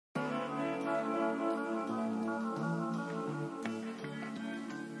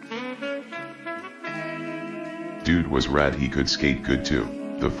Dude was rad, he could skate good too.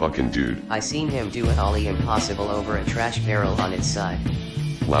 The fucking dude. I seen him do an ollie impossible over a trash barrel on its side.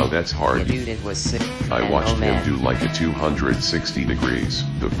 Wow, that's hard. Yeah, dude, it was sick. I And watched oh, man. him do like a 260 degrees.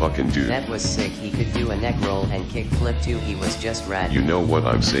 The fucking dude. That was sick. He could do a neck roll and kick flip too. He was just rad. You know what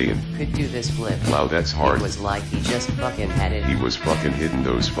I'm saying? Could do this flip. Wow, that's hard. It was like he just fucking had it. He was fucking hitting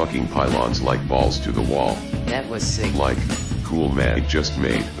those fucking pylons like balls to the wall. That was sick. Like, cool man, it just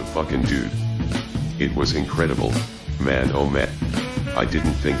made the fucking dude. It was incredible. Man, oh man. I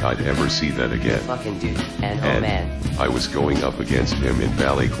didn't think I'd ever see that again. Fucking dude. And oh man. I was going up against him in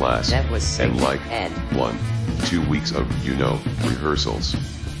ballet class. That was sick. And like, and 1-2 weeks of, rehearsals.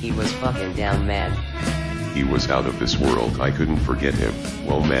 he was fucking down, man. He was out of this world. I couldn't forget him.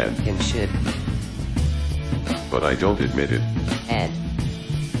 Whoa man. And shit. But I don't admit it. And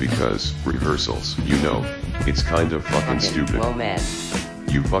Because, rehearsals, it's kind of fucking stupid. whoa man.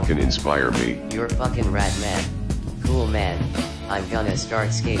 You fucking inspire me. You're fucking rad, man. Cool, man. I'm gonna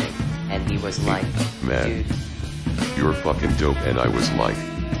start skating. And he was like, Man. dude, You're fucking dope, and I was like,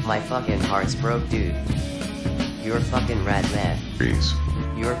 my fucking heart's broke, dude. You're fucking rad, man. freeze,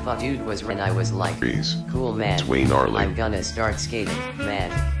 Your dude was and I was like, freeze. cool, man. It's way gnarly. I'm gonna start skating,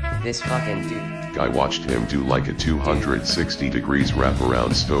 man. This fucking dude. I watched him do like a 260 degrees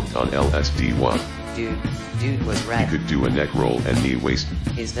wraparound stoked on LSD1. Dude was He rad. could do a neck roll and knee waist.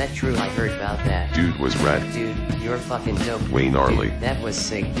 Is that true? I heard about that. Dude was rad. Dude, you're fucking dope. Way gnarly. Dude, that was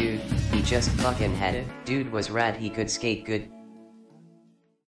sick, dude. He just fucking had it. Dude was rad. He could skate good.